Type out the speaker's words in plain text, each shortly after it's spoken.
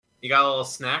You got a little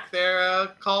snack there,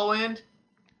 Callwind?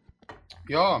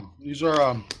 Yeah, these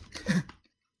are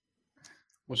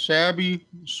wasabi,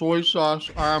 soy sauce,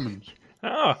 almonds.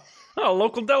 Oh,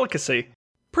 local delicacy.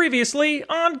 Previously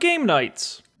on Game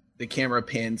Nights. The camera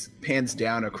pans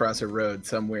down across a road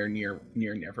somewhere near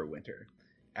Neverwinter.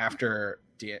 After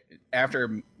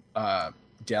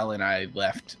Dell and I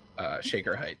left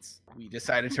Shaker Heights, we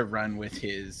decided to run with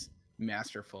his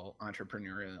masterful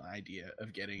entrepreneurial idea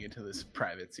of getting into this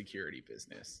private security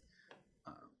business.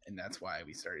 And that's why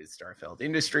we started Starfeld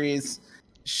Industries.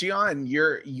 Shion,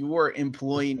 you're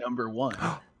employee number 1.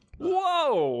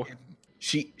 Whoa!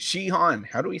 Shihan,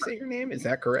 how do we say your name? Is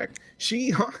that correct?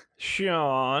 Shihan.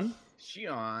 Sean.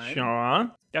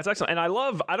 That's excellent. And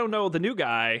I don't know the new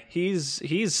guy.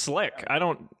 He's slick. I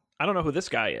don't know who this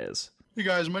guy is. Hey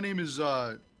guys, my name is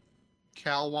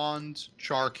Calwand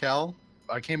Charkel.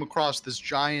 I came across this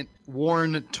giant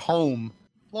worn tome.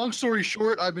 Long story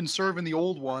short, I've been serving the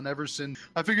old one ever since.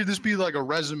 I figured this would be like a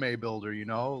resume builder,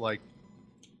 like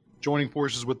joining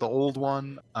forces with the old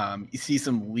one. You see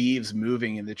some leaves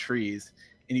moving in the trees,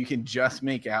 and you can just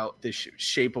make out the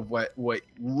shape of what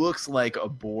looks like a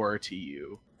boar to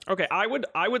you. Okay, I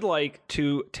would like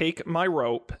to take my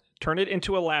rope, turn it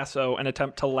into a lasso, and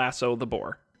attempt to lasso the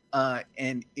boar.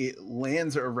 And it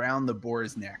lands around the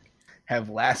boar's neck. Have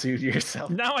lassoed yourself.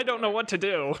 Now I don't know what to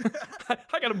do.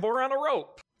 I got a boar on a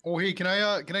rope. Oh, hey, can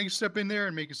I step in there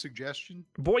and make a suggestion?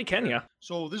 Boy, can ya.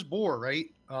 So this boar, right?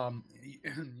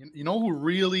 You know who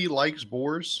really likes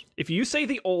boars? If you say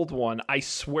the old one, I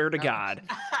swear to God,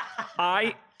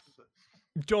 I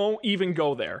don't even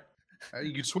go there.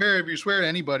 You could swear, if you swear to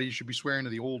anybody, you should be swearing to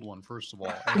the old one, first of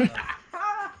all.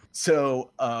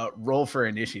 So roll for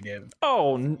initiative.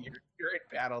 Oh, You're in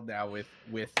battle now with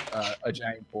a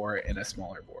giant boar and a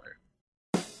smaller boar.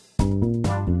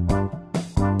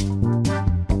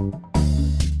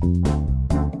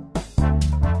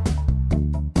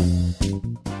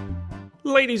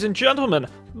 ladies and gentlemen,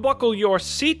 buckle your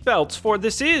seatbelts, for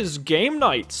this is Game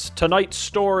Nights. Tonight's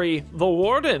story, The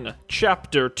Warden,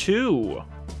 Chapter 2.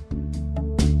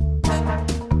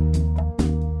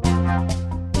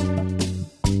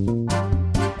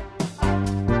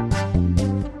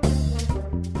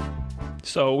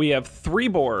 So we have 3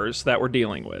 boars that we're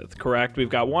dealing with, correct? We've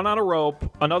got one on a rope,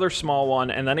 another small one,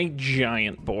 and then a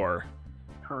giant boar.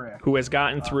 Correct. Who has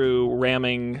gotten through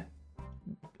ramming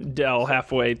Mal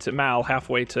halfway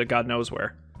to God knows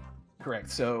where. Correct.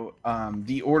 So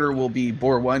the order will be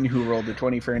Boar 1, who rolled a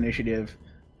 20 for initiative,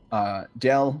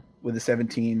 Del with a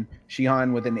 17,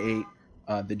 Shihan with an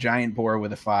 8, the giant boar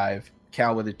with a 5,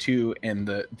 Cal with a 2, and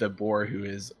the boar who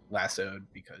is lassoed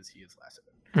because he is lassoed.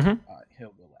 Mm-hmm.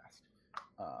 He'll go last.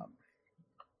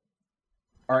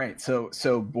 All right,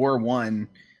 so Boar 1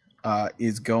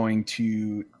 is going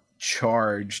to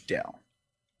charge Del.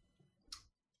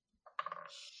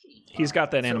 He's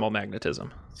got that animal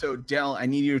magnetism. So Del, I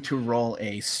need you to roll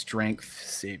a strength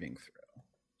saving throw.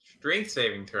 Strength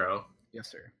saving throw? Yes,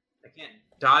 sir. I can't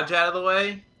dodge out of the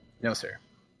way? No, sir.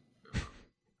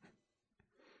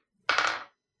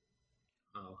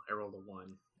 Oh, I rolled a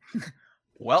 1.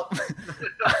 Well,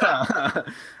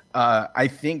 I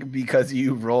think because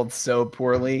you rolled so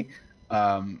poorly,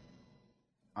 I'm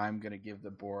going to give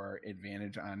the boar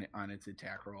advantage on its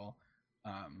attack roll.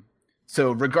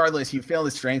 So regardless, you fail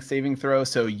the strength saving throw,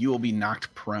 so you will be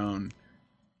knocked prone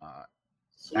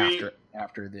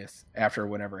after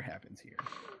whatever happens here.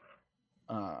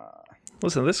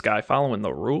 Listen to this guy following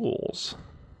the rules.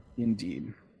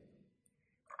 Indeed.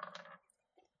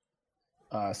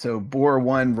 So Boar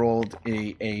 1 rolled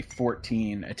a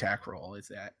 14 attack roll. Is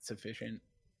that sufficient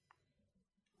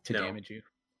to damage you?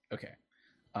 Okay.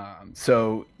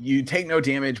 So you take no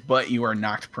damage, but you are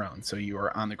knocked prone, so you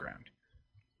are on the ground.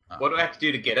 What do I have to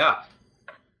do to get up?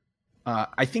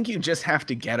 I think you just have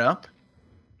to get up.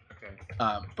 Okay.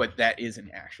 But that is an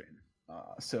action.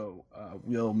 So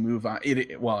we'll move on.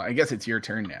 Well, I guess it's your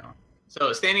turn now.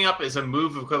 So standing up is a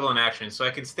move equivalent action. So I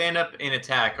can stand up and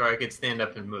attack, or I could stand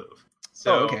up and move.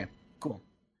 So okay, cool.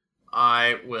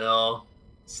 I will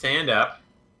stand up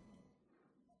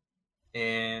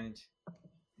and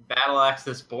battle axe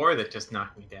this boar that just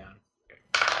knocked me down. Okay.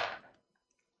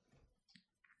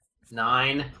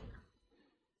 9.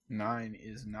 9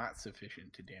 is not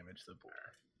sufficient to damage the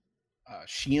boar.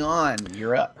 Shion,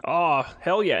 you're up. Oh,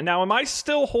 hell yeah. Now, am I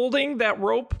still holding that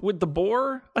rope with the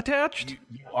boar attached?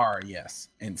 You are, yes.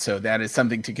 And so that is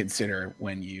something to consider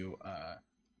when you...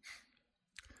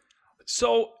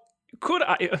 So, could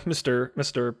I, Mr.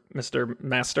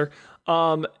 Master,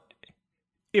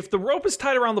 if the rope is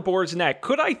tied around the boar's neck,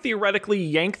 could I theoretically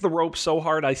yank the rope so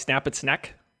hard I snap its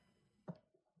neck?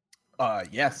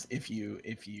 Yes, if you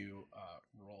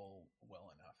roll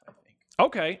well enough, I think.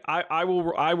 Okay, I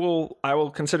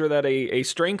will consider that a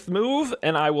strength move,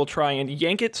 and I will try and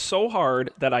yank it so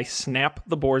hard that I snap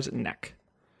the boar's neck.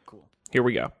 Cool. Here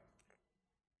we go.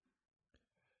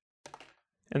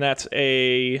 And that's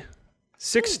a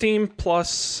 16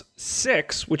 plus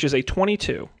 6, which is a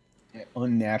 22.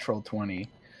 Unnatural 20.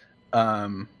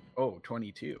 22.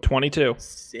 22.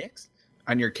 6?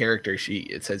 On your character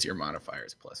sheet, it says your modifier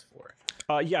is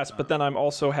 +4. Yes, but then I'm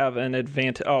also have an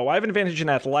advantage. Oh, I have an advantage in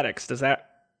athletics. Does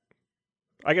that...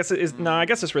 I guess it is... No, I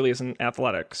guess this really isn't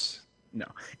athletics. No,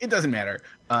 it doesn't matter.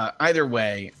 Either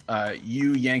way,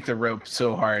 you yank the rope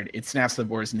so hard, it snaps the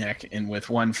boar's neck, and with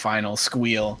one final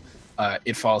squeal,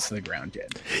 it falls to the ground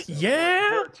dead. So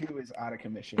Yeah! Boar 2 is out of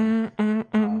commission.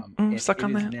 And Suck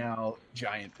on it is that. now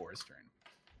Giant Boar's turn.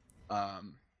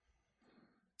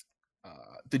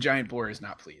 The Giant Boar is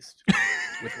not pleased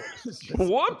with what it is just-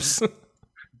 Whoops!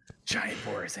 Giant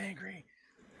Boar is angry.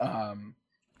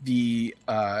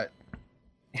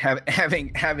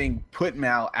 Having put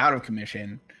Mal out of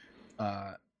commission,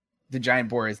 the Giant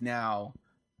Boar is now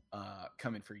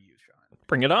coming for you, Sean.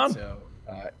 Bring it on. So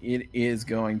it is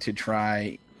going to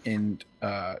try its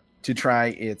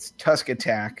tusk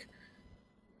attack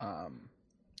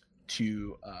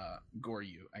to gore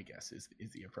you, I guess is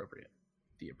the appropriate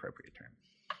term.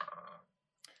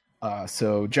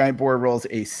 So Giant Boar rolls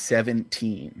a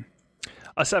 17.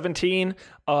 A 17.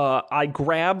 I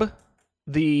grab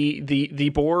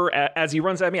the boar as he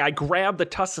runs at me. I grab the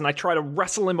tusks and I try to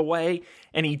wrestle him away,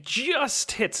 and he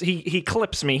just hits. He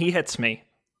clips me. He hits me.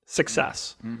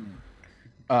 Success.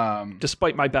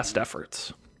 Despite my best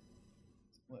efforts.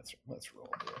 Let's roll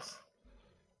this.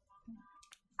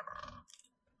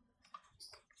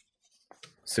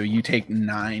 So you take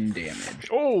 9 damage.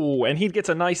 Oh, and he gets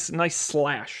a nice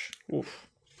slash. Oof.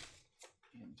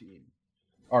 Indeed.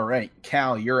 All right,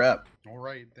 Cal, you're up. All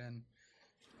right then.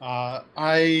 How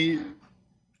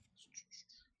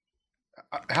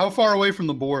far away from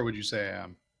the boar would you say I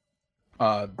am?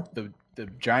 The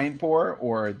giant boar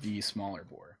or the smaller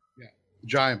boar? Yeah,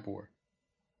 giant boar.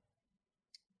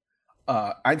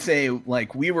 I'd say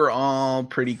like we were all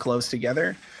pretty close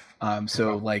together.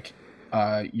 So like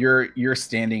you're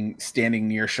standing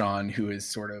near Sean, who is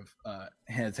sort of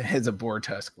has a boar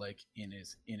tusk like in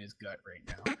his gut right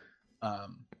now.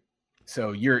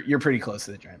 So you're pretty close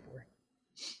to the giant boar.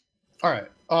 All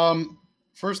right.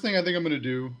 First thing I think I'm going to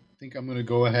do, I think I'm going to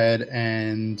go ahead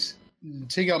and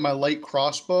take out my light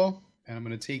crossbow, and I'm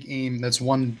going to take aim. That's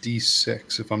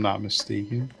 1d6, if I'm not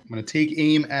mistaken. I'm going to take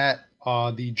aim at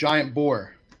the giant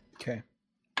boar. Okay.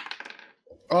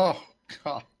 Oh,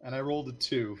 God. And I rolled a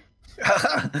 2.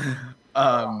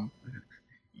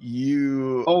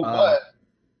 You. Oh, what?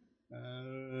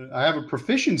 I have a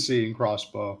proficiency in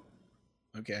crossbow.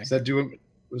 Okay. Does that do it?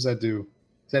 What does that do?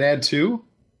 Does that add 2?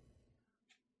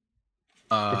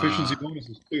 Proficiency bonus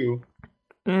is 2.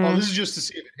 Oh, this is just to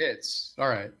see if it hits. All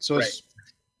right. So right.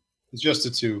 it's just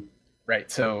a 2. Right.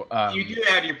 So you do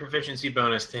add your proficiency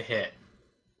bonus to hit.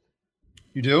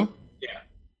 You do? Yeah.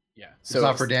 Yeah. So it's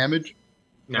not for damage?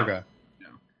 No. Okay.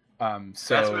 So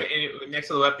so that's what next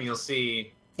to the weapon you'll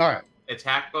see All right.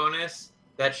 attack bonus.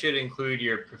 That should include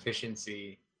your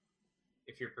proficiency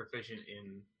if you're proficient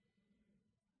in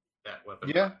that weapon.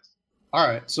 Yeah. class. All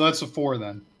right. So that's a 4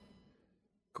 then.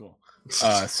 cool.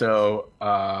 So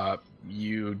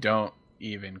you don't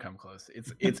even come close.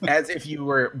 It's as if you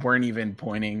weren't even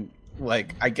pointing.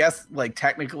 Like I guess like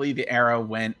technically the arrow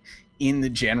went in the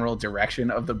general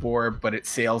direction of the boar, but it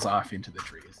sails off into the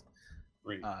trees.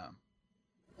 Great.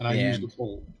 And I use the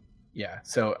full. Yeah.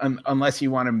 So unless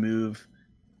you want to move,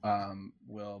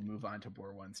 we'll move on to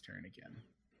boar 1's turn again.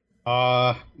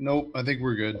 Nope. I think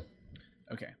we're good.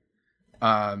 Okay.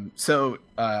 So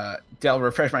Del,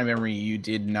 refresh my memory. You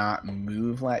did not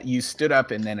move. You stood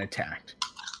up and then attacked.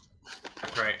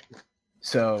 Right.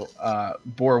 So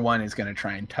boar 1 is going to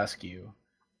try and tusk you,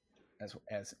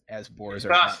 as boars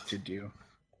are apt to do.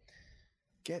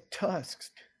 Get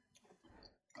tusked.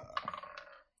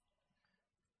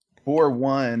 Boar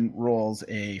 1 rolls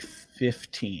a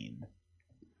 15.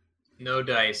 No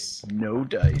dice. No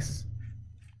dice.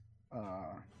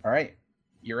 All right,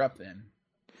 you're up then.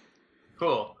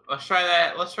 Cool. Let's try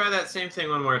that. Let's try that same thing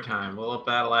one more time. We'll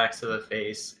battle axe to the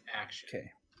face action.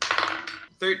 Okay.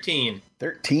 13.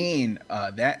 13.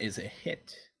 That is a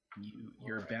hit.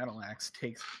 Your battle axe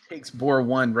takes boar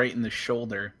 1 right in the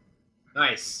shoulder.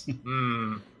 Nice.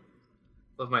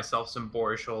 Love myself some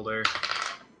boar shoulder.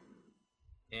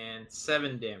 And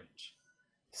 7 damage.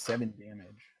 7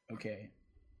 damage. Okay.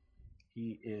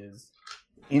 He is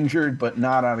injured but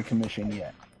not out of commission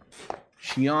yet.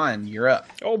 Shion, you're up.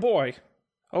 Oh boy.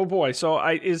 So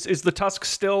is the tusk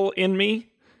still in me?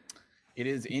 It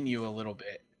is in you a little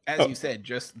bit. As you said,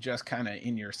 just kind of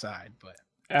in your side, but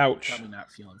ouch. Probably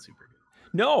not feeling super good.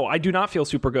 No, I do not feel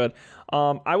super good.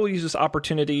 I will use this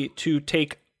opportunity to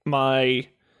take my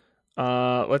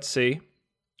to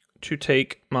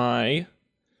take my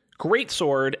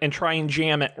greatsword and try and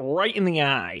jam it right in the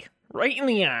eye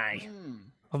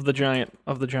of the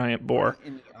giant boar. Right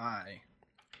in the eye.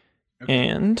 Okay.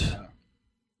 And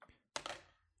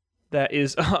that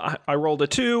is, I rolled a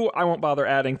 2. I won't bother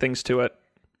adding things to it.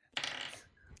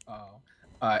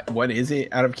 What is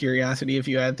it, out of curiosity, if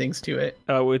you add things to it?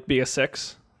 It would be a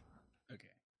 6. Okay.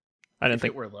 I didn't if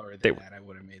think it were lower than that, I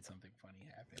would have made something funny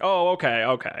happen. Oh,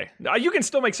 okay. You can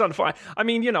still make something fun. I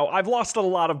mean, I've lost a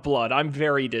lot of blood. I'm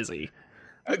very dizzy.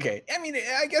 Okay. I mean,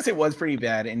 I guess it was pretty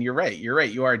bad, and you're right.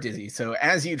 You are dizzy. So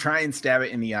as you try and stab it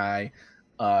in the eye,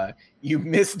 you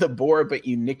miss the boar, but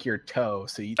you nick your toe,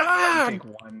 so you take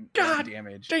one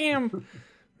damage. Damn,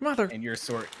 mother! And your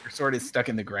sword is stuck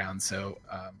in the ground. So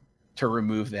to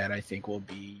remove that, I think will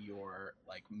be your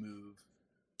move.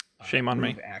 Shame on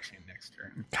me. Action next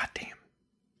turn. God damn.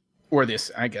 Or this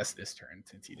turn,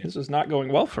 since you did. This is not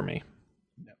going well for me.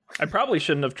 No. I probably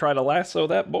shouldn't have tried to lasso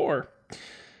that boar.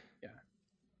 Yeah.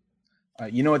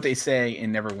 You know what they say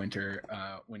in Neverwinter?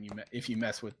 If you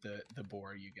mess with the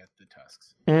boar, you get the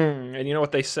tusks. And you know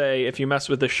what they say? If you mess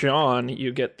with the Sean,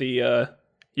 you get the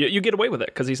you get away with it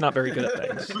because he's not very good at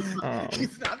things.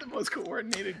 He's not the most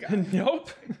coordinated guy. Nope.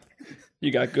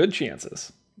 You got good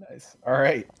chances. Nice. All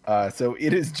right. So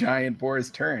it is Giant Boar's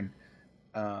turn.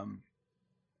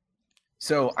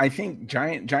 So I think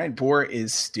Giant Boar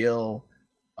is still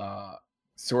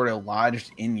sort of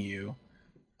lodged in you.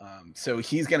 So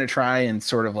he's gonna try and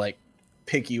sort of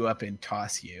pick you up and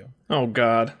toss you. Oh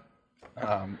God.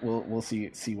 We'll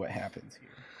see what happens here.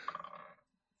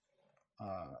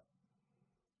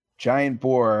 Giant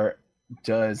Boar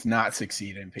does not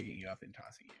succeed in picking you up and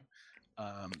tossing you.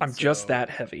 I'm just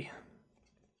that heavy.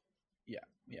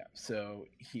 Yeah. So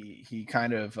he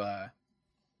kind of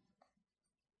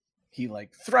he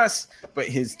thrusts, but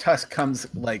his tusk comes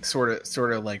sort of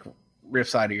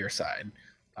rips out of your side,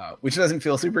 which doesn't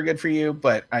feel super good for you.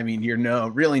 But I mean, you're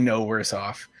really no worse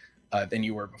off than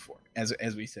you were before. As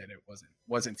we said, it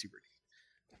wasn't super deep.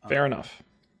 Fair enough.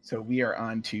 So we are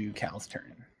on to Cal's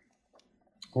turn.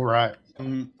 All right.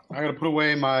 I'm gonna put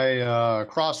away my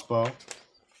crossbow. I'm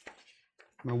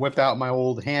gonna whip out my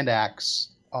old hand axe.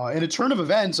 In a turn of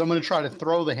events, I'm gonna try to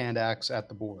throw the hand axe at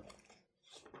the board.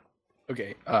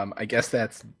 Okay. I guess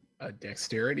that's a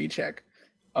dexterity check.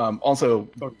 Also,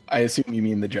 I assume you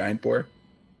mean the giant boar.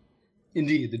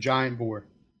 Indeed, the giant boar.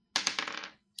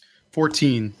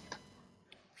 14.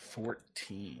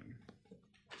 14.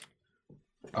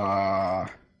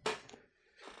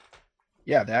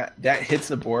 Yeah, that hits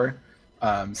the boar.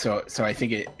 So I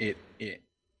think it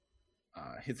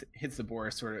hits the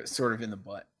boar sort of in the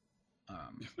butt.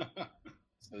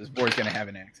 So this boar's gonna have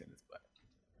an axe in his butt.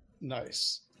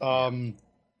 Nice.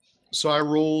 So I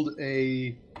rolled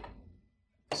a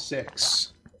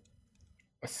 6.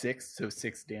 A 6, so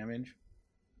 6 damage.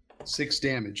 6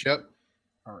 damage. Yep.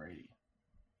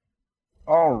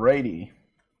 Alrighty.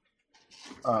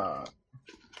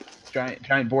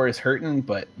 Giant boar is hurting,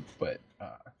 but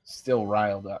still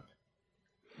riled up,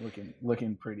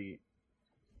 looking pretty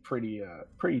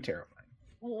terrifying.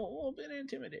 A little bit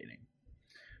intimidating.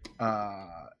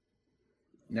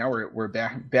 Now we're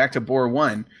back to boar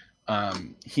 1.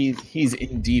 He's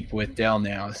in deep with Dell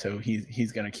now, so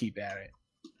he's gonna keep at it.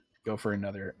 Go for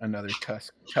another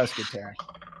tusk attack.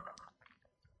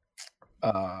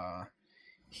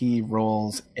 He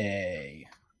rolls an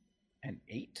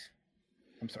 8.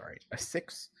 I'm sorry, a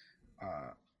 6,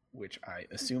 which I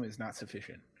assume is not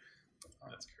sufficient.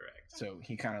 That's correct. So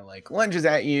he kind of lunges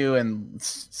at you and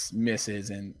misses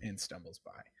and stumbles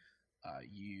by.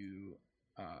 You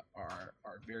are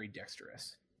very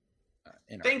dexterous.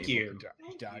 And Thank you.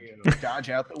 Dodge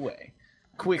out the way.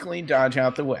 Quickly dodge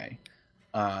out the way.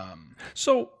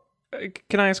 So,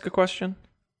 can I ask a question?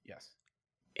 Yes.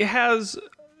 Has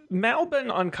Mal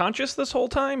been unconscious this whole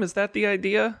time? Is that the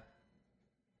idea?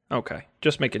 Okay,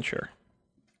 just making sure.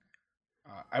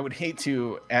 I would hate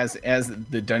to, as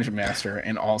the dungeon master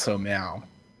and also Mal.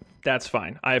 That's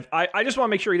fine. I just want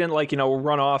to make sure he didn't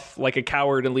run off like a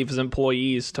coward and leave his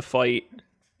employees to fight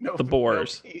the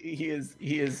boars. No, he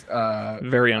is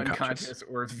very unconscious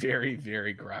or very,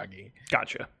 very groggy.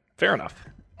 Gotcha. Fair enough.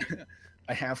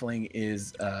 A halfling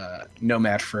is no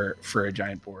match for a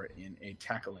giant boar in a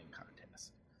tackling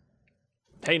contest.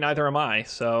 Hey, neither am I.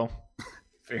 So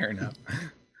fair enough.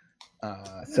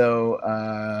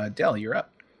 Dell, you're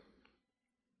up.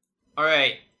 All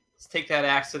right, let's take that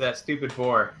axe to that stupid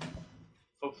boar.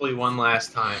 Hopefully, one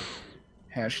last time.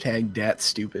 Hashtag that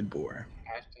stupid boar.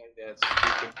 Hashtag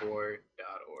thatstupidboar.org.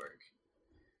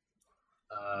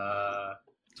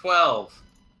 12.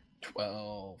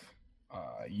 12.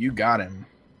 You got him.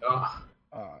 Oh.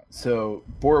 So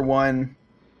Boar 1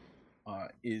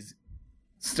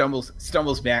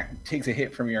 stumbles back, takes a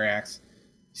hit from your axe,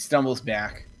 stumbles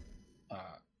back,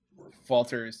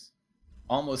 falters,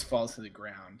 almost falls to the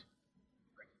ground,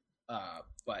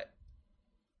 but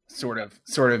sort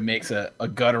of makes a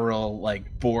guttural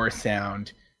like boar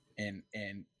sound and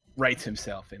rights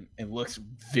himself and looks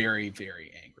very,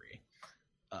 very angry.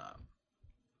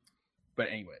 But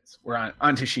anyways, we're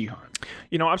on to Shihan.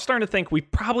 You know, I'm starting to think we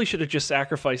probably should have just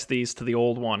sacrificed these to the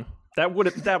old one. That would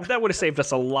have saved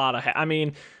us a lot of. I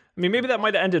mean, maybe that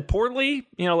might have ended poorly.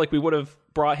 You know, like we would have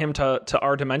brought him to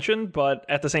our dimension, but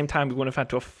at the same time, we wouldn't have had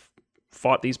to have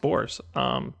fought these boars.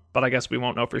 But I guess we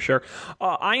won't know for sure.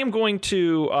 I am going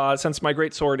to, since my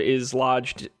greatsword is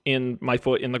lodged in my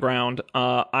foot in the ground,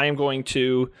 I am going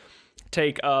to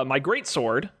take my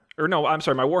greatsword, or no, I'm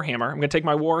sorry, my warhammer. I'm going to take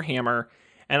my warhammer.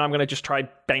 And I'm going to just try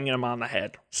banging him on the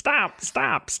head. Stop.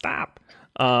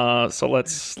 So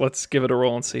let's give it a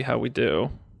roll and see how we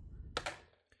do.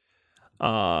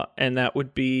 And that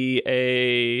would be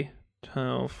a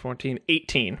 12, 14,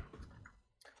 18.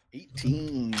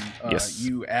 18. Yes.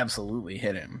 You absolutely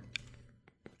hit him.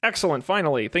 Excellent.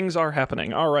 Finally, things are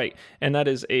happening. All right. And that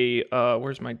is a,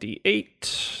 where's my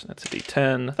D8? That's a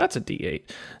D10. That's a D8.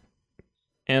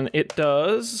 And it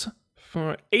does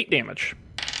 8 damage.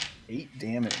 8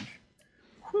 damage.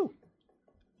 Whew.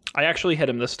 I actually hit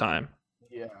him this time.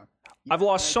 Yeah. I've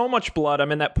lost so much blood.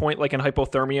 I'm in that point, like in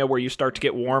hypothermia, where you start to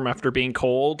get warm after being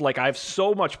cold. Like I have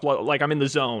so much blood. Like I'm in the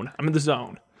zone. Nice.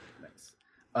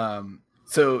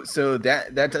 So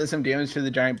that does some damage to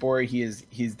the giant boar. He's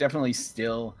definitely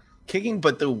still kicking,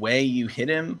 but the way you hit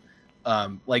him,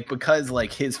 like because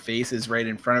like his face is right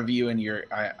in front of you, and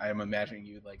I'm imagining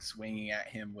you like swinging at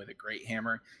him with a great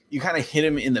hammer. You kind of hit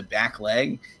him in the back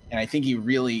leg, and I think you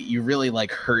really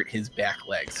like hurt his back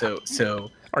leg.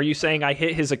 So are you saying I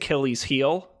hit his Achilles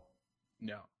heel?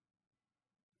 No,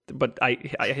 but I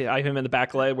hit him in the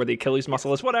back leg where the Achilles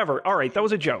muscle is. Whatever. All right, that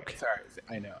was a joke. Sorry,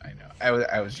 I know.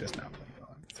 I was just not playing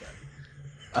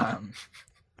along.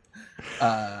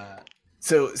 Sorry.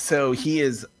 So he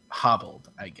is hobbled,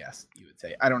 I guess you would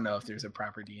say. I don't know if there's a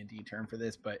proper D&D term for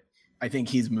this, but I think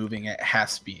he's moving at half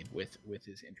speed with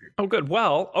his injury. Oh, good.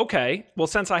 Well, okay. Well,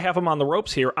 since I have him on the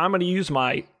ropes here, I'm going to use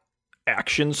my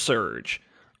action surge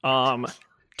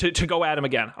to go at him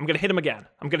again. I'm going to hit him again.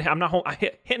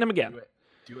 Hitting him again.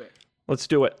 Do it. Let's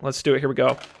do it. Here we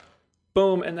go.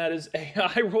 Boom. And that is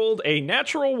I rolled a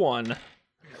natural 1.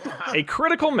 A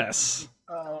critical miss.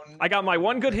 Oh, no. I got my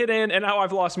one good hit in, and now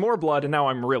I've lost more blood, and now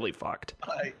I'm really fucked.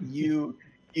 So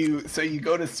you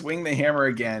go to swing the hammer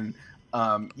again.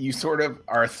 You sort of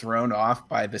are thrown off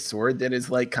by the sword that is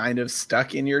like kind of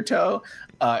stuck in your toe,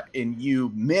 and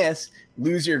you miss,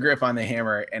 lose your grip on the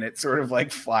hammer, and it sort of like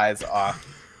flies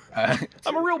off.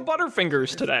 I'm a real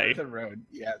Butterfingers today. The road,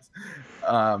 yes.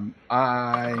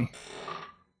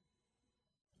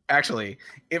 Actually,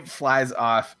 it flies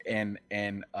off and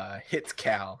hits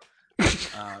Cal.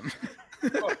 This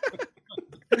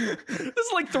is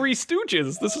like Three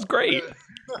Stooges. This is great.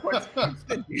 What's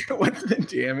the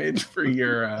damage for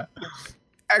your?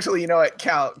 Actually, you know what,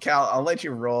 Cal, I'll let you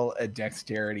roll a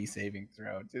dexterity saving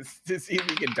throw just to see if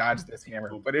you can dodge this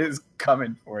hammer, but it is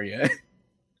coming for you.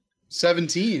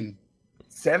 17.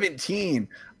 17.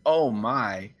 Oh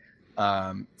my.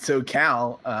 So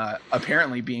Cal,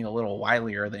 apparently being a little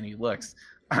wilier than he looks,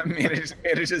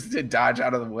 manages to dodge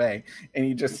out of the way, and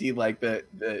you just see like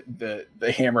the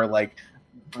hammer like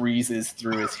breezes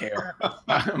through his hair,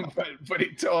 but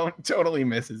it totally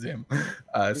misses him.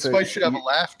 This fight should have a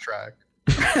laugh track.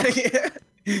 Yeah,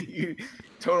 you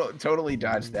totally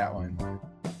dodged that one.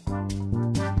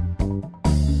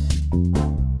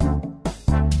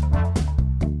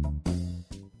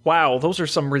 Wow, those are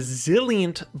some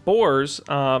resilient boars,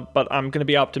 but I'm going to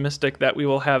be optimistic that we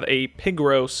will have a pig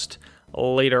roast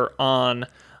later on.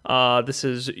 This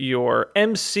is your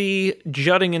MC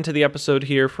jutting into the episode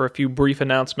here for a few brief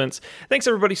announcements. Thanks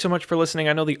everybody so much for listening.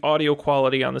 I know the audio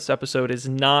quality on this episode is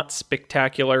not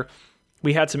spectacular.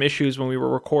 We had some issues when we were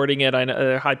recording it. I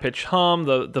know high-pitched hum,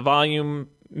 the volume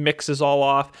mix is all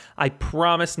off. I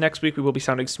promise next week we will be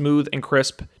sounding smooth and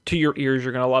crisp to your ears.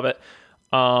 You're going to love it.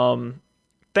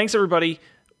 Thanks everybody.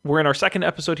 We're in our second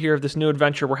episode here of this new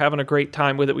adventure. We're having a great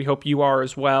time with it. We hope you are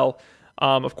as well.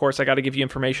 Of course, I got to give you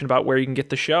information about where you can get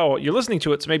the show. You're listening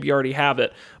to it, so maybe you already have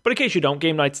it. But in case you don't,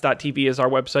 GameNights.tv is our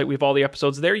website. We have all the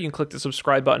episodes there. You can click the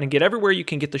subscribe button and get everywhere you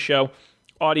can get the show.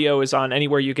 Audio is on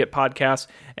anywhere you get podcasts,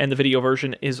 and the video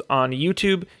version is on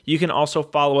YouTube. You can also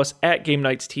follow us at Game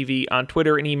Nights TV on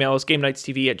Twitter, and email us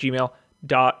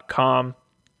GameNightsTV@gmail.com.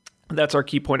 That's our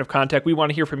key point of contact. We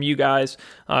want to hear from you guys.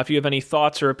 If you have any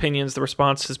thoughts or opinions, the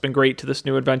response has been great to this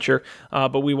new adventure,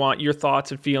 but we want your thoughts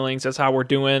and feelings as how we're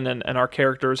doing and our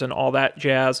characters and all that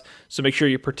jazz. So make sure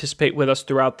you participate with us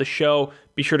throughout the show.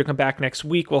 Be sure to come back next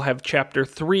week. We'll have Chapter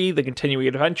 3, The Continuing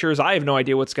Adventures. I have no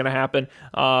idea what's going to happen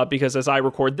because as I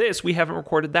record this, we haven't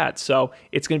recorded that. So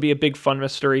it's going to be a big fun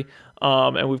mystery,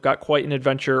 and we've got quite an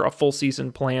adventure, a full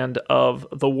season planned of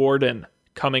The Warden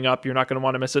coming up. You're not going to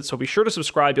want to miss it, so be sure to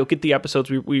subscribe. You'll get the episodes.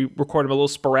 We record them a little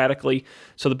sporadically,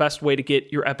 so the best way to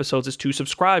get your episodes is to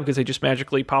subscribe because they just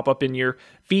magically pop up in your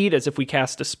feed as if we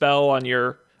cast a spell on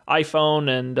your iPhone,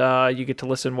 and you get to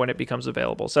listen when it becomes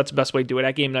available. So that's the best way to do it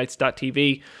at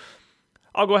GameNights.tv.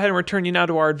 I'll go ahead and return you now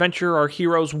to our adventure. Our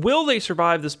heroes, will they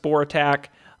survive this boar attack?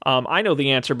 I know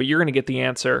the answer, but you're going to get the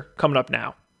answer coming up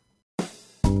now.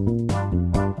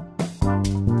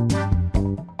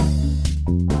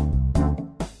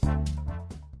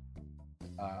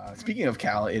 Speaking of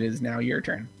Cal, it is now your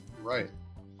turn. Right.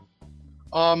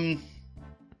 Okay,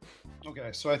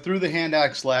 so I threw the hand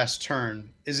axe last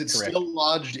turn. Is it Correct. still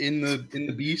lodged in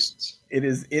the beasts? It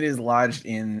is lodged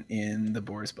in the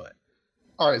boar's butt.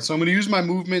 All right, so I'm going to use my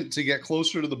movement to get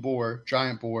closer to the boar,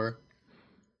 giant boar.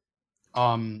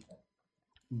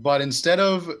 But instead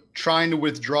of trying to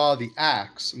withdraw the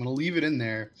axe, I'm going to leave it in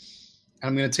there, and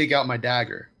I'm going to take out my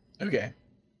dagger. Okay.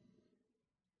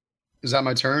 Is that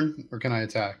my turn, or can I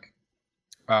attack?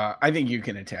 I think you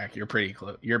can attack. You're pretty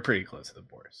close. You're pretty close to the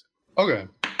boars. Okay.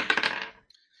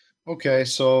 Okay,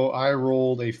 so I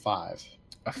rolled a 5.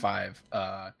 A 5.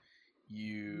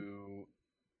 You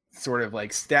sort of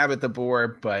like stab at the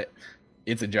boar, but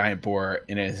it's a giant boar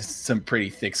and it has some pretty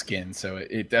thick skin, so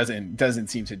it doesn't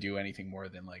seem to do anything more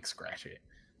than like scratch it.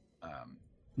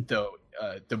 Though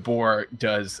the boar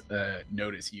does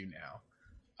notice you now.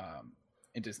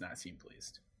 It does not seem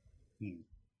pleased.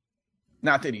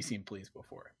 Not that he seemed pleased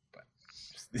before, but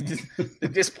the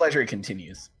displeasure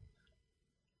continues.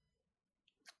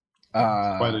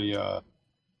 Quite a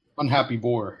unhappy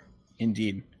boar.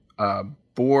 Indeed.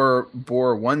 Boar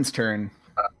one's turn.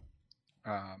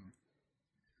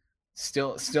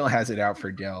 Still has it out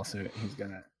for Dell, so he's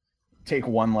gonna take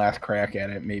one last crack at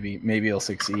it. Maybe he'll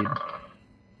succeed.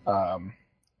 I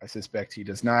suspect he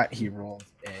does not. He rolled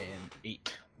an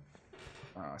 8.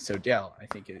 So Dell, I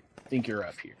think you're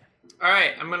up here. All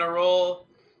right, I'm gonna roll.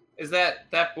 Is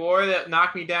that boar that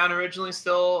knocked me down originally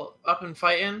still up and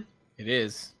fighting? It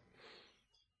is.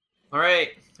 All right,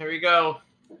 here we go.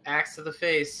 Axe to the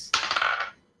face.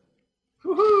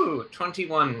 Woohoo!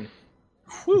 21.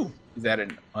 Whew. Is that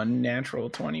an unnatural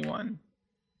 21?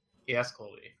 Yes,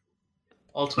 Colby.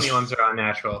 All 21s are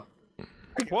unnatural.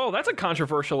 Whoa, that's a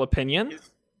controversial opinion.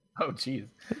 Oh, jeez.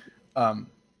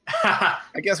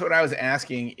 I guess what I was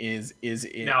asking is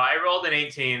it? No, I rolled an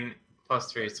 18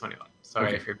 plus 3 is 21. Sorry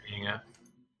Okay. if you're being a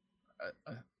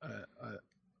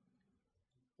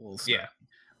little yeah.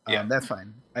 Yeah, that's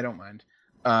fine. I don't mind.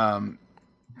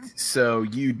 So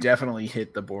you definitely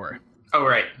hit the boar. Oh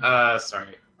right.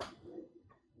 Sorry.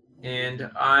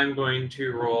 And I'm going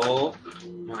to roll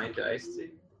my dice to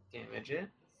damage it.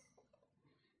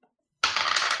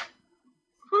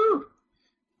 Whew.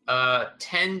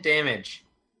 10 damage.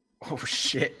 Oh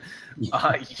shit!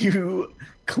 You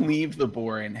cleave the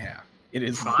boar in half. It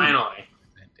is Finally.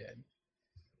 dead.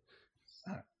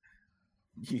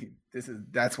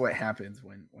 That's what happens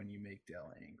when you make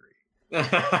Dell angry.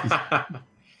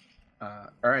 All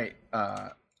right,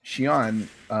 Shion,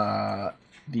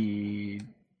 the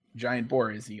giant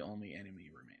boar is the only enemy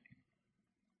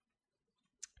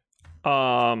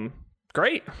remaining.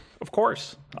 Great. Of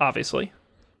course. Obviously.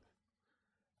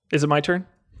 Is it my turn?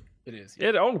 It is.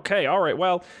 Okay. All right.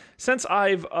 Well, since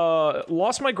I've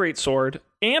lost my greatsword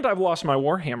and I've lost my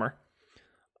warhammer,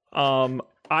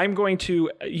 I'm going to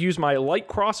use my light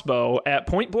crossbow at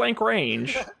point blank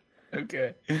range.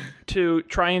 Okay. To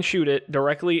try and shoot it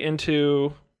directly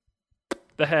into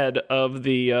the head of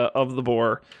the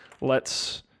boar.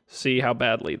 Let's see how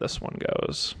badly this one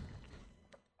goes.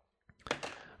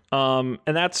 And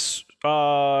that's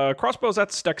crossbows.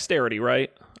 That's dexterity,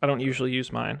 right? I don't usually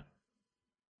use mine.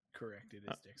 Correct. It is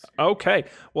dexterity. Okay.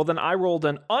 Well, then I rolled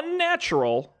an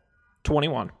unnatural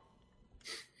 21.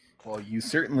 Well, you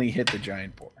certainly hit the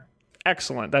giant boar.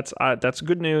 Excellent. That's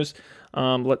good news.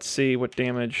 Let's see what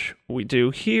damage we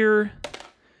do here.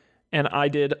 and I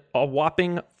did a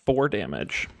whopping 4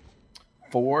 damage.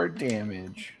 4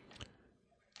 damage.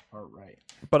 All right.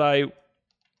 But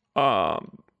oh,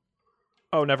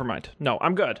 never mind. No,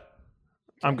 I'm good.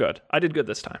 I'm good. I did good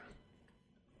this time.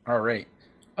 All right.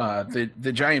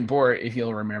 The giant boar, if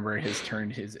you'll remember, has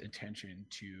turned his attention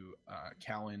to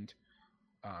Calland.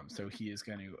 So he is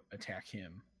going to attack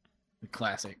him. The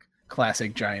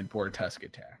classic giant boar tusk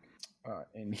attack.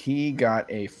 And he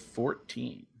got a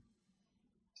 14.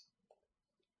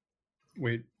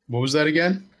 Wait, what was that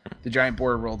again? The giant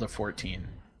boar rolled a 14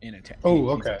 in attack. Oh,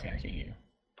 okay. He's attacking you.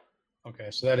 Okay,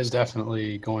 so that is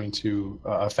definitely going to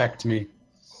affect me.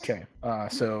 Okay.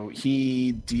 So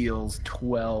he deals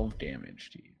 12 damage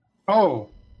to you. Oh,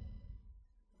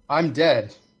 I'm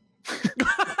dead. All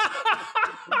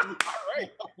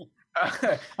right.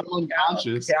 I'm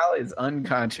unconscious. Cal is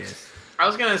unconscious. I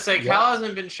was gonna say, Cal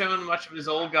hasn't been showing much of his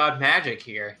old god magic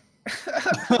here.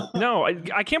 No,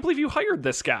 I can't believe you hired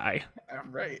this guy.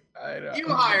 Right. I know. You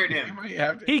hired him. You might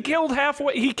have to- He killed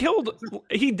halfway.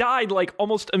 He died like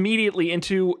almost immediately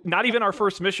into not even our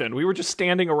first mission. We were just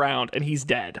standing around and he's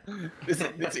dead.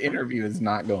 This interview is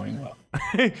not going well.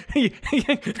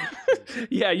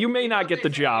 Yeah, you may not get the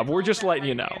job. We're just letting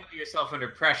you know. Handle yourself under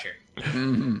pressure.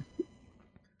 Mm-hmm.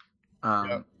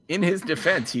 In his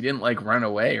defense, he didn't like run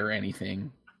away or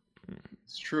anything.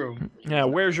 It's true. Yeah,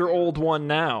 where's your old one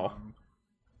now?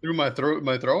 Threw my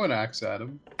throwing axe at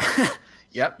him.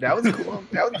 Yep, that was cool.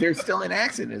 There's still an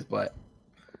axe in his butt.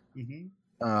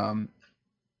 Mm-hmm.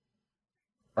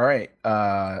 All right,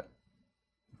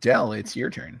 Del, it's your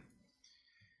turn.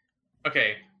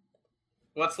 Okay.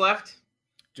 What's left?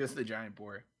 Just the giant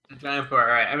boar. The giant boar.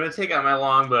 Alright, I'm gonna take out my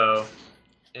longbow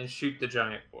and shoot the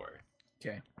giant boar.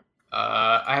 Okay.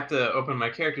 I have to open my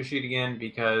character sheet again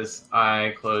because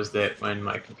I closed it when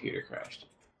my computer crashed.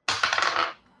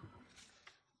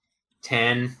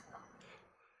 10.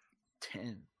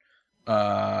 10.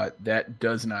 That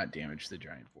does not damage the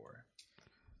giant boar.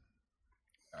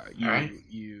 Alright.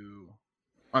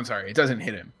 I'm sorry, it doesn't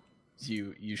hit him.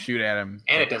 You shoot at him,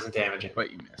 And it doesn't damage it.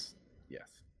 but you miss. Yes.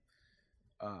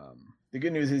 The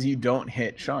good news is you don't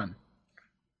hit Sean.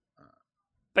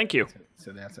 Thank you.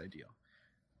 So that's ideal.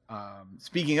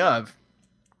 Speaking of,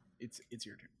 it's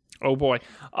your turn. Oh boy.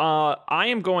 I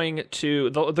am going to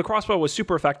the crossbow was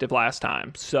super effective last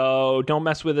time, so don't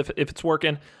mess with it if it's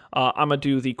working. I'm gonna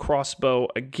do the crossbow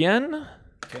again.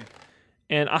 Okay.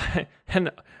 And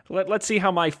let's see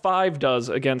how my 5 does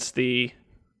against the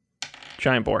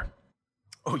giant boar.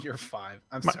 Oh, you're 5.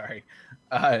 I'm sorry.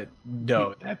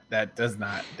 No, that does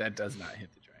not hit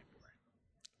the giant boar.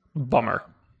 Bummer.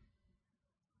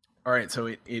 All right, so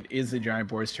it is the giant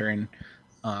boar's turn.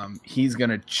 He's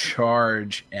gonna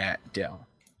charge at Del,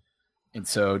 and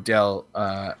so Del,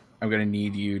 I'm gonna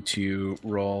need you to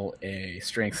roll a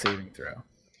strength saving throw.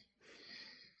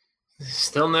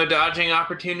 Still no dodging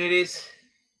opportunities?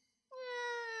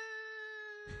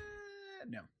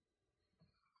 No.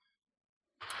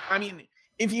 I mean,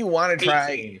 if you want to try,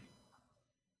 18.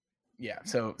 yeah.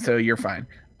 So you're fine.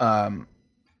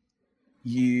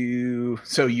 You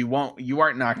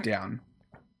aren't knocked down.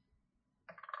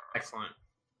 Excellent.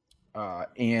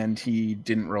 And he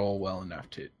didn't roll well enough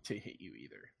to hit you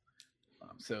either.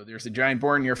 So there's a giant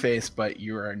boar in your face, but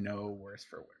you are no worse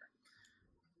for wear.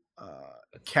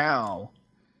 Cal,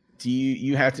 do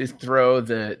you have to throw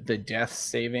the death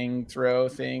saving throw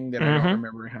thing that I don't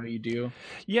remember how you do?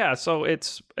 Yeah, so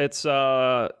it's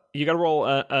you got to roll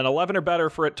an 11 or better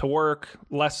for it to work.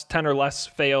 10 or less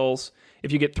fails.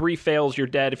 If you get 3 fails, you're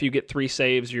dead. If you get 3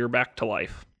 saves, you're back to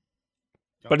life.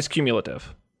 But it's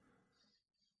cumulative.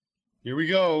 Here we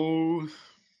go.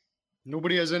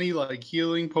 Nobody has any like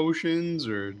healing potions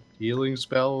or healing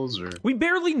spells or. We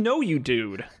barely know you,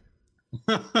 dude.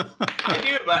 I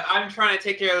do, but I'm trying to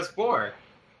take care of this boar.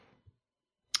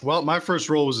 Well, my first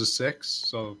roll was a 6,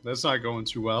 so that's not going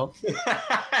too well.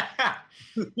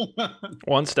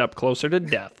 One step closer to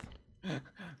death.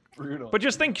 Brutal. But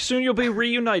just think, soon you'll be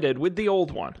reunited with the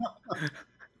old one.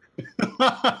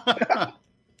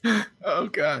 Oh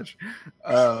gosh.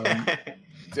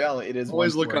 Del, it is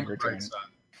Always once look more on the your bright turn.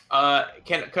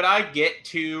 side. Could I get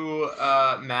to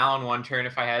Mal in one turn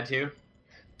if I had to?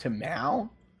 To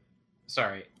Mal?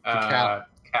 Sorry. Cal.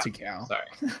 To Cal. Sorry.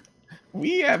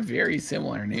 We have very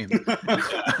similar names.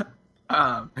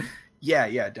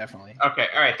 Yeah, definitely. Okay,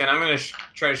 all right. Then I'm going to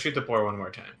try to shoot the boar one more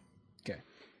time. Okay.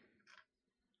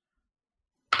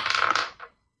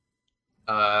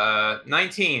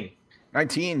 19.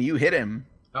 19, you hit him.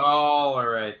 All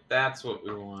right. That's what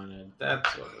we wanted.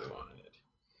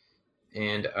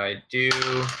 And I do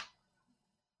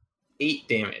 8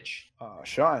 damage.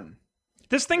 Sean.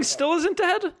 This thing still isn't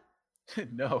dead?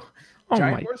 No, Oh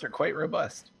giant my. boars are quite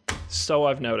robust. So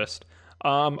I've noticed.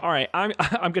 All right,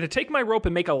 I'm gonna take my rope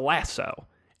and make a lasso,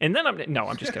 and then I'm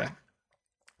just kidding.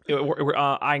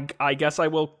 I guess I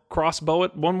will crossbow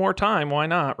it one more time. Why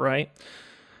not, right?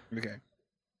 Okay.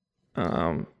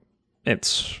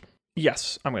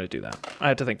 Yes, I'm gonna do that. I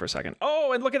had to think for a second.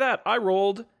 Oh, and look at that! I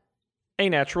rolled a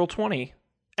natural 20,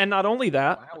 and not only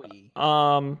that,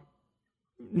 Wowie.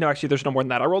 no, actually, there's no more than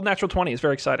that. I rolled natural 20. It's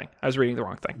very exciting. I was reading the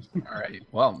wrong thing. All right.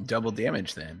 Well, double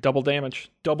damage then. Double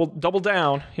damage. Double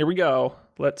down. Here we go.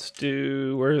 Let's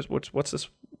do what's this?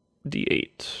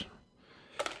 D8.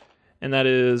 And that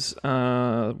is 1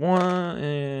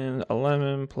 and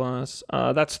 11 plus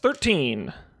that's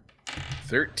 13.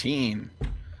 13.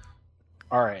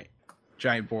 All right.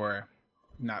 Giant boar,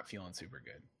 not feeling super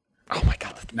good. Oh my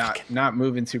god. Not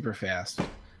moving super fast.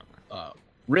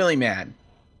 Really mad.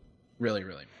 Really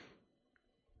mad.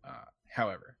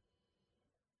 However,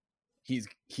 he's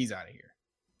out of here.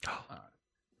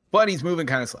 But he's moving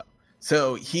kind of slow.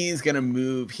 So he's going to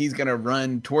move. He's going to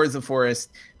run towards the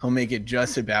forest. He'll make it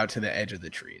just about to the edge of the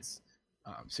trees.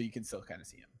 So you can still kind of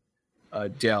see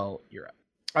him. Del, you're up.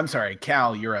 I'm sorry,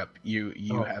 Cal, you're up. You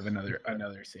have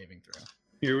another saving throw.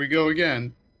 Here we go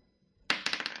again.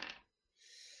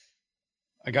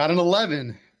 I got an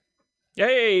 11.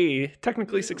 Yay!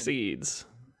 Technically succeeds.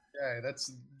 Yeah,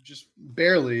 that's just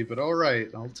barely, but all right.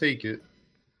 I'll take it.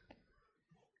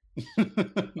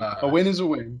 A win is a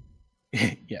win.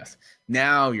 Yes.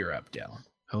 Now you're up, Del.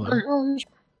 Hello.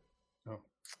 Oh.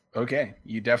 Okay,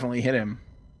 you definitely hit him.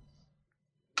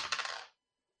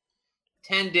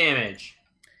 10 damage.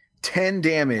 10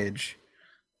 damage.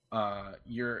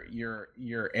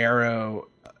 Your arrow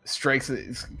strikes.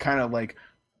 It's kind of like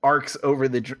arcs over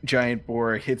the giant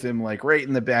boar, hits him like right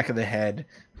in the back of the head,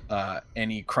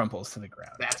 and he crumples to the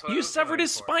ground. That's what I You was severed going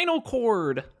his for. spinal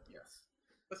cord. Yes.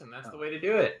 Listen, that's the way to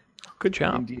do it. Good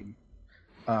job. Indeed.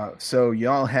 So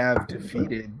y'all have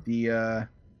defeated the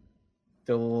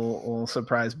little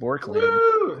surprise boar clan.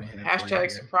 Woo!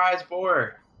 Hashtag surprise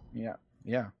boar. Yeah.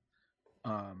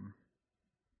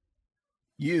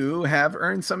 You have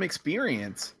earned some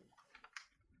experience.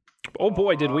 Oh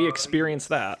boy, did we experience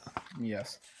that.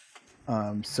 Yes.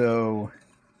 So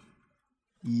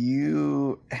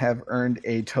you have earned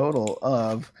a total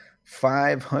of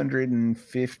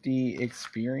 550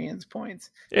 experience points.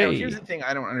 Now, Hey. here's the thing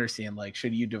I don't understand. Like,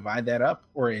 should you divide that up,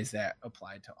 or is that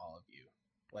applied to all of you?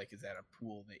 Like, is that a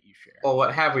pool that you share? Well,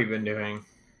 what have we been doing?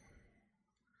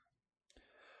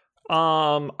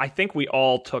 I think we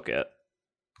all took it.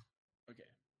 Okay,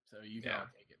 so you can all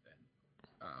take it then.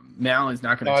 Mal is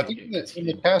not going No, I to take think it. in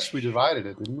the past we divided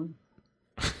it, didn't we?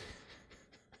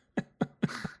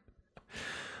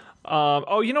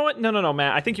 Oh, you know what? No,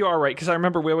 Matt. I think you are right because I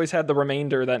remember we always had the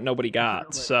remainder that nobody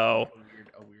got. So A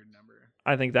weird number.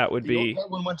 I think that would be. That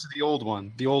one went to the old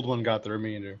one. The old one got the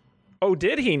remainder. Oh,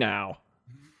 did he now?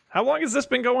 How long has this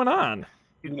been going on?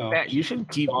 No. Matt, you should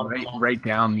keep write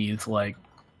down these like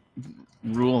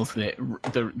rules that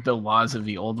the laws of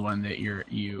the old one that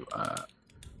you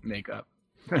make up.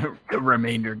 The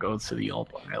remainder goes to the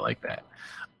old one. I like that.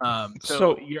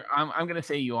 So I'm gonna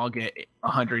say you all get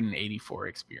 184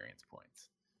 experience points.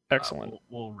 Excellent.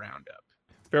 We'll round up.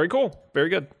 Very cool. Very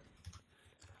good.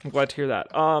 I'm glad to hear that.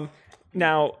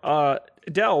 Now,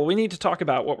 Del, we need to talk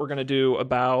about what we're going to do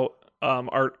about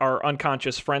our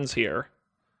unconscious friends here.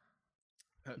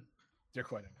 They're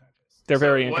quite unconscious. They're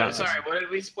very What, unconscious. sorry, what did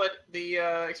we split the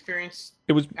experience?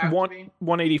 It was Have to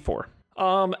 184.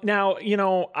 Now, you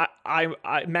know,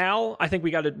 Mal, I think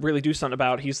we got to really do something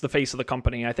about. He's the face of the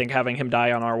company. I think having him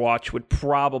die on our watch would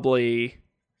probably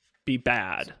be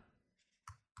bad.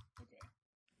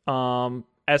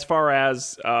 As far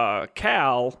as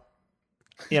Cal,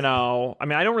 you know, I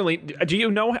mean, I don't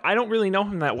really know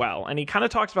him that well, and he kind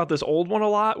of talks about this old one a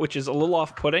lot, which is a little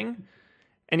off-putting.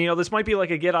 And you know, this might be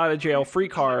like a get out of jail free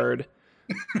card.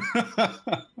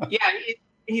 Yeah,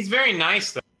 he's very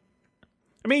nice though.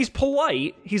 I mean, he's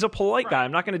polite. He's a polite guy.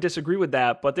 I'm not going to disagree with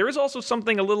that. But there is also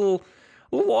something a little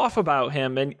off about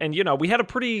him. And you know, we had a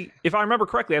pretty, if I remember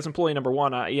correctly, as employee number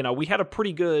one, you know, we had a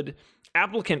pretty good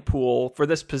applicant pool for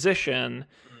this position.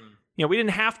 You know, we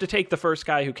didn't have to take the first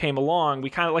guy who came along. We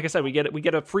kind of, like I said, we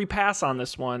get a free pass on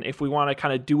this one if we want to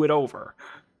kind of do it over.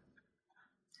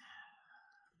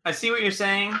 I see what you're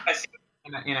saying,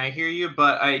 and I hear you,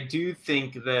 but I do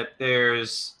think that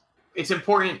it's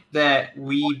important that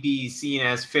we be seen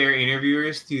as fair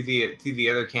interviewers to the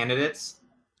other candidates.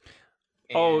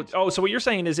 So what you're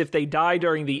saying is if they die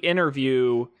during the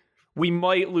interview, we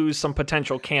might lose some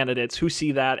potential candidates who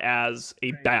see that as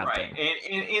a bad thing.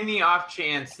 And in the off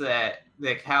chance that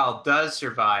Cal does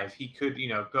survive, he could,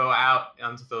 go out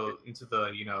into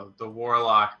the the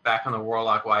warlock, back on the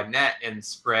warlock wide net, and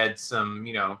spread some,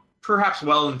 perhaps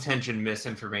well-intentioned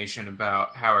misinformation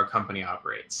about how our company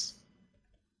operates.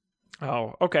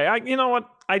 Oh, okay. You know what,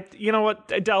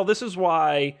 Adele, this is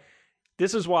why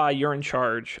you're in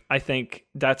charge. I think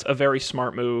that's a very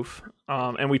smart move.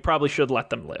 And we probably should let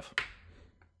them live.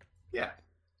 Yeah.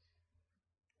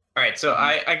 All right, so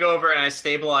I go over and I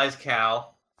stabilize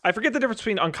Cal. I forget the difference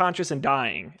between unconscious and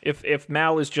dying. If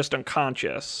Mal is just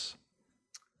unconscious.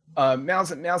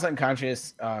 Mal's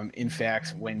unconscious. In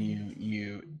fact, when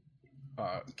you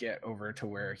get over to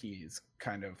where he's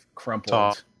kind of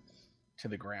crumpled to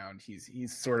the ground,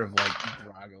 he's sort of like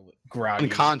groggy.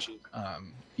 Unconscious.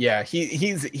 Yeah,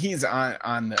 he's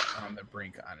on the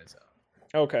brink on his own.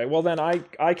 Okay, well then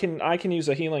I can use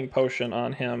a healing potion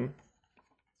on him.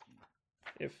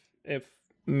 If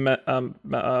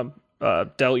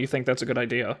Del, you think that's a good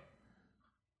idea?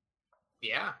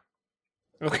 Yeah.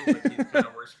 Okay. He's kind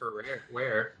of worse for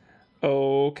wear.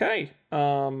 Okay.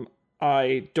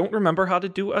 I don't remember how to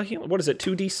do a healing. What is it?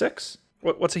 2d6?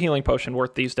 What's a healing potion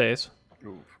worth these days?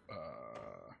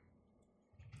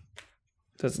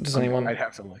 Does anyone? I'd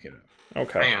have to look it up.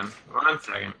 Okay. Hang on 1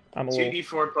 second.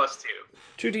 2d4 plus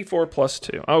 2. 2d4 plus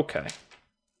 2. Okay.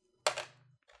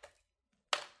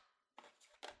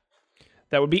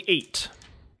 That would be 8.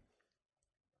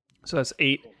 So that's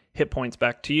 8 hit points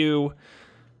back to you,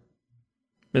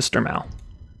 Mr. Mal.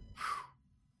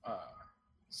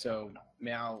 So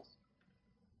Mal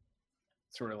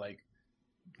sort of like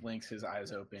blinks his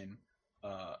eyes open,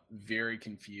 very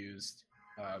confused,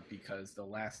 because the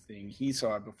last thing he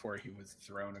saw before he was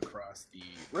thrown across the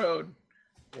road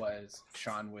was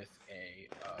Sean with a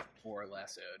boar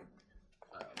lassoed.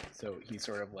 So he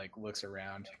sort of like looks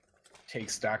around,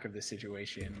 takes stock of the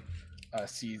situation,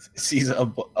 sees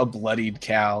a bloodied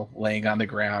Cal laying on the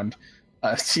ground,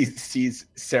 sees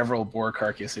several boar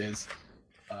carcasses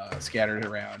scattered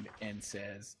around, and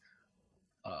says,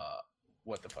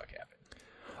 "What the fuck happened?"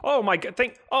 Oh my god!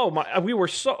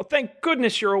 Thank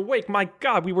goodness you're awake. My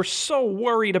God, we were so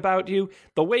worried about you.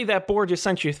 The way that boar just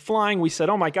sent you flying, we said,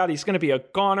 "Oh my God, he's going to be a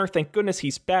goner." Thank goodness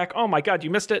he's back. Oh my God, you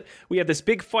missed it. We had this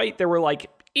big fight. There were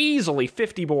like easily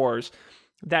 50 boars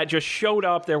that just showed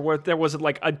up. There was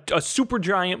like a super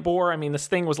giant boar. I mean, this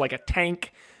thing was like a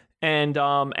tank, and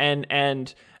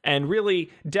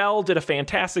really, Del did a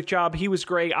fantastic job. He was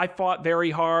great. I fought very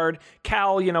hard.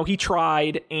 Cal, he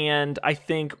tried, and I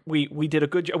think we did a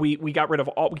good job. We got rid of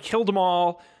all. We killed them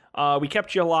all. We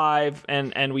kept you alive,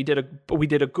 and we did a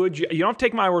good job. You don't have to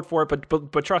take my word for it,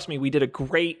 but trust me, we did a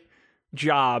great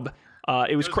job.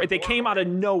 It was great. They came out of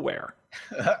nowhere.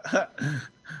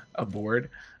 Aboard.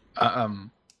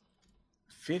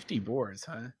 50 boars,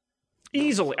 huh?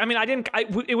 Easily. I mean,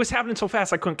 it was happening so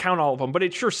fast I couldn't count all of them, but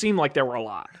it sure seemed like there were a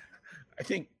lot. I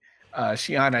think,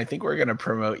 Shion, I think we're going to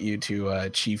promote you to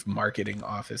Chief Marketing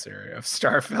Officer of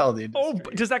Starfeld Industries. Oh,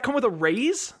 does that come with a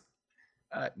raise?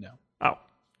 No. Oh.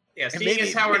 Yeah, seeing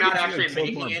as how we're not actually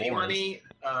making any money.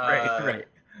 Right.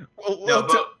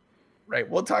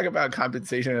 We'll talk about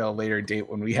compensation at a later date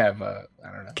when we have, I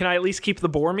don't know. Can I at least keep the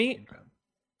boar meat?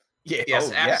 Yeah.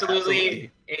 Yes,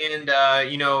 absolutely. And,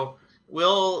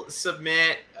 we'll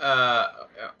submit a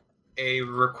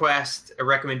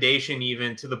recommendation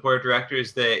even to the board of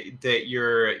directors that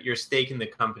your stake in the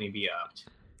company be upped.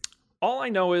 All I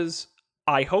know is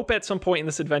I hope at some point in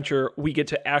this adventure we get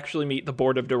to actually meet the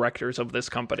board of directors of this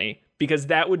company, because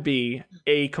that would be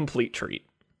a complete treat.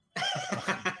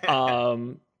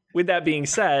 With that being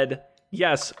said,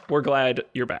 yes, we're glad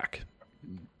you're back.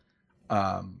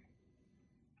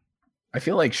 I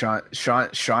feel like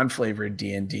Sean flavored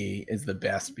D&D is the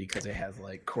best because it has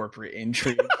like corporate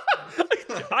intrigue.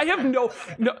 I have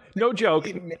no joke.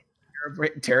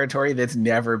 Territory that's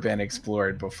never been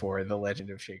explored before, the Legend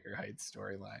of Shaker Heights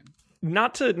storyline.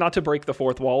 Not to break the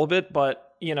fourth wall a bit,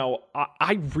 but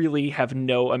I really have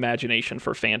no imagination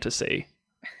for fantasy.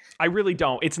 I really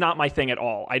don't. It's not my thing at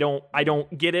all. I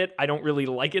don't get it. I don't really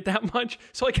like it that much.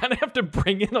 So I kind of have to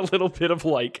bring in a little bit of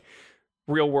like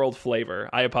real world flavor.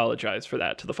 I apologize for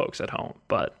that to the folks at home,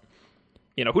 but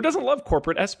who doesn't love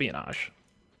corporate espionage?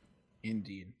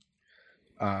 Indeed.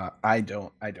 I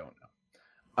don't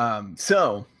know.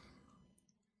 So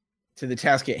to the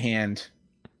task at hand,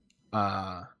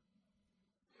 I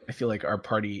feel like our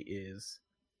party is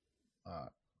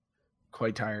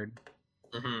quite tired.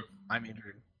 Mm-hmm. I'm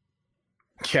injured.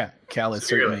 Yeah, Cal is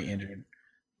certainly injured.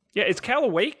 Yeah, is Cal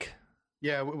awake?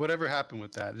 Yeah, whatever happened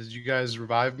with that? Did you guys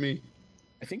revive me?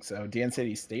 I think so. Dan said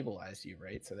he stabilized you,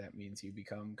 right? So that means you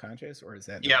become conscious, or is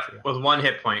that? Yeah, with 1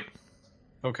 hit point.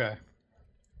 Okay.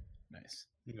 Nice.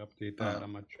 You can update that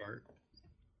on my chart.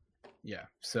 Yeah.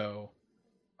 So,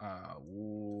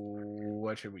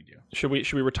 what should we do? Should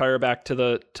we retire back to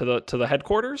the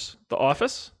headquarters, the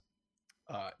office?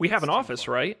 We have an office,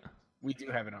 right? We do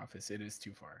have an office. It is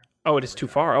too far. Oh, it is too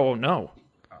far. Oh no.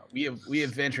 We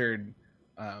have ventured.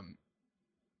 What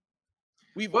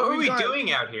were we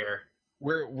doing out here?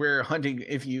 We're hunting.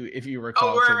 If you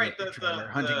recall, we're right. We're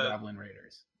hunting goblin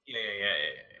raiders. Yeah.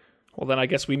 Well, then I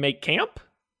guess we make camp.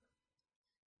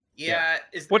 Yeah.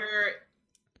 Is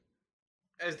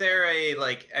there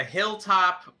a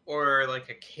hilltop or like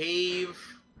a cave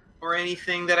or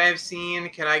anything that I've seen?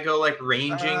 Can I go like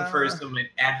ranging for some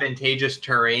advantageous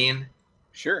terrain?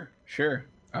 Sure.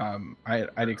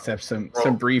 I'd accept some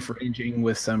brief ranging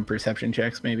with some perception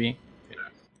checks, maybe.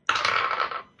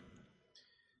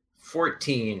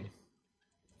 14.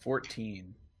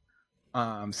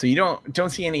 So you don't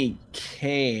see any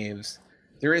caves.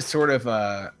 There is sort of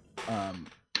a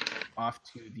off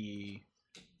to the,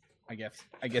 I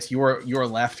guess your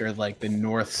left or like the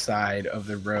north side of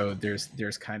the road.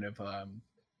 There's kind of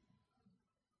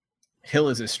hill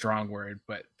is a strong word,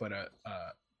 but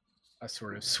a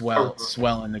sort of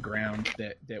swell in the ground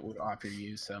that would offer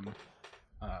you some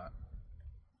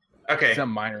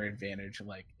some minor advantage,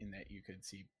 like in that you could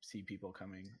see people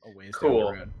coming a ways down the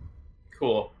road.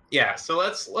 Cool. Yeah, so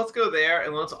let's go there,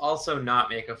 and let's also not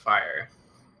make a fire.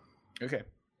 Okay.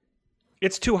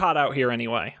 It's too hot out here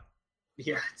anyway.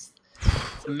 Yeah, it's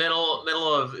the middle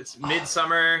of it's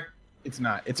midsummer. It's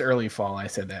not. It's early fall. I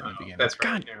said that in the beginning. That's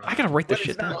right. God, I gotta write this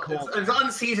shit down. It's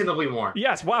unseasonably warm.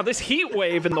 Yes. Wow. This heat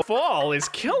wave in the fall is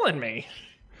killing me.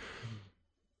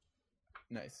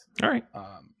 Nice. All right.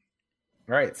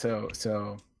 Right.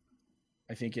 So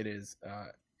I think it is.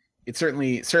 It's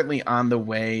certainly on the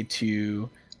way to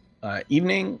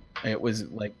evening. It was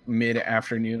like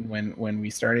mid-afternoon when we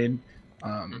started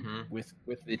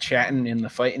with the chatting and the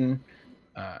fighting.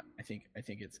 I think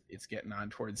it's getting on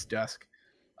towards dusk.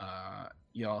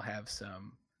 Y'all have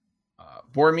some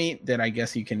boar meat that I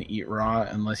guess you can eat raw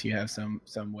unless you have some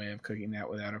way of cooking that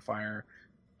without a fire.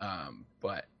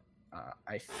 But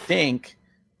I think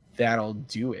that'll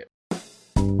do it